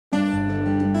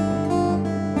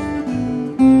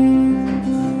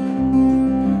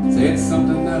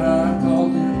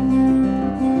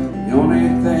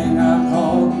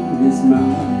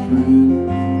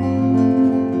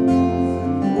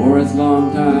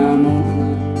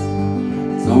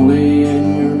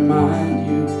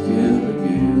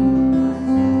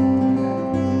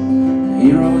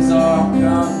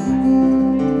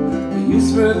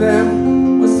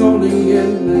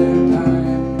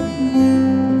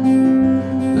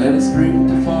drink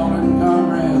to fallen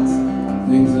comrades.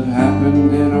 Things have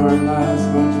happened in our lives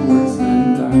much worse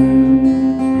than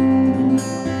dying.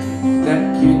 That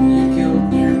kid you killed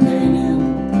near Payton,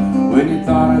 when you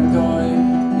thought a toy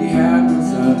he had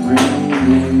was a brand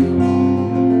new.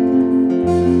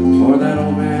 Or that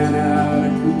old man out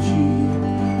of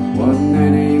Coochie, wasn't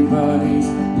anybody's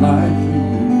life for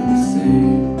you to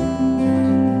save.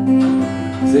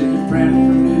 Said your friend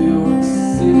from New York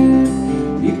City,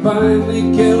 he finally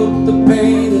killed the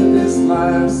pain in this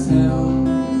life's hell.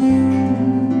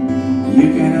 You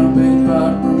can't help it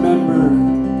but remember,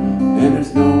 and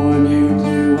there's no one here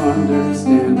to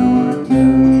understand or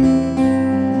tell.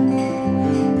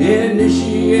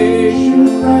 Initiation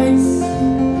rites,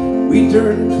 we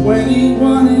turned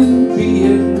 21 in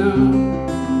Vietnam.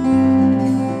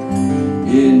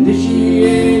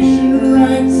 Initiation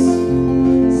rites,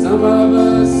 some of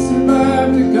us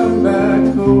survived to come back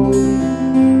home.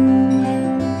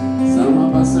 Some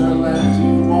of us are left to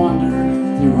wander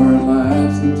through our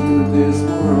lives and through this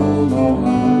world all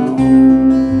alone.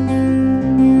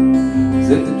 Is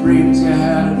it the dreams you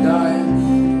had of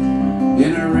dying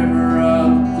in a river of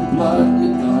the blood you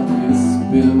thought you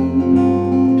spilled?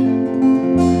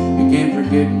 You can't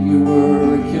forget you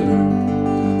were a killer,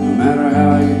 no matter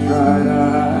how you try to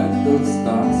hide those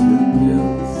thoughts with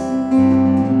pills.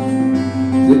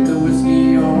 Is it the whiskey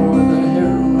or the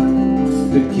heroin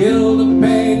that kill the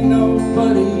pain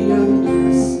nobody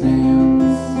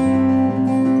understands?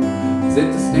 Is it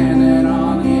the standing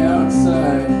on the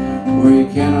outside where you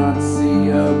cannot see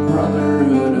a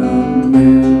brotherhood of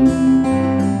men?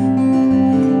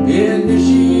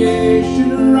 Initiation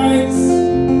rites,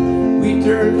 we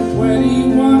turned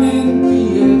 21 in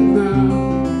Vietnam.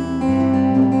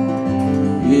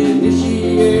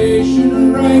 Initiation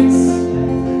rites,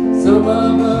 some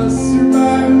of us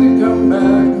survived to come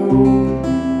back home.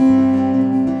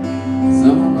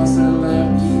 Some of us are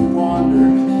left to wander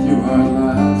through our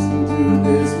lives and through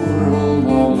this world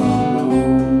all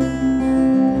alone.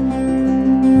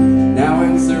 Now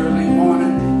it's early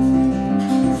morning,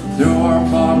 throw our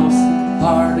bottles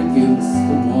hard against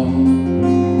the wall.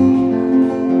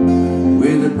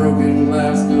 With a broken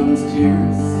glass comes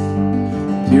tears,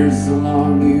 tears so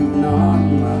long you've not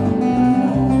allowed to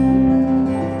fall.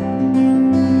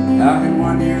 How can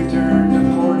 1 year turn to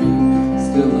 40?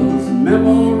 Still those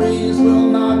memories will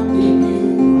not leave you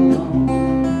alone.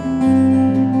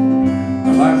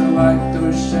 Our lives are like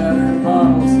those shattered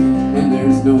bottles, and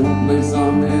there's no place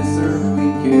on this earth we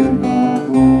can call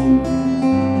home.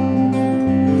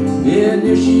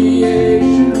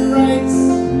 Initiation rites,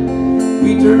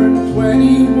 we turned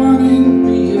 21 in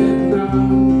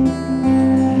Vietnam.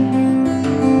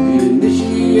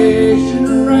 Initiation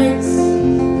rites,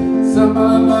 some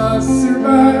of us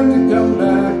survived to come back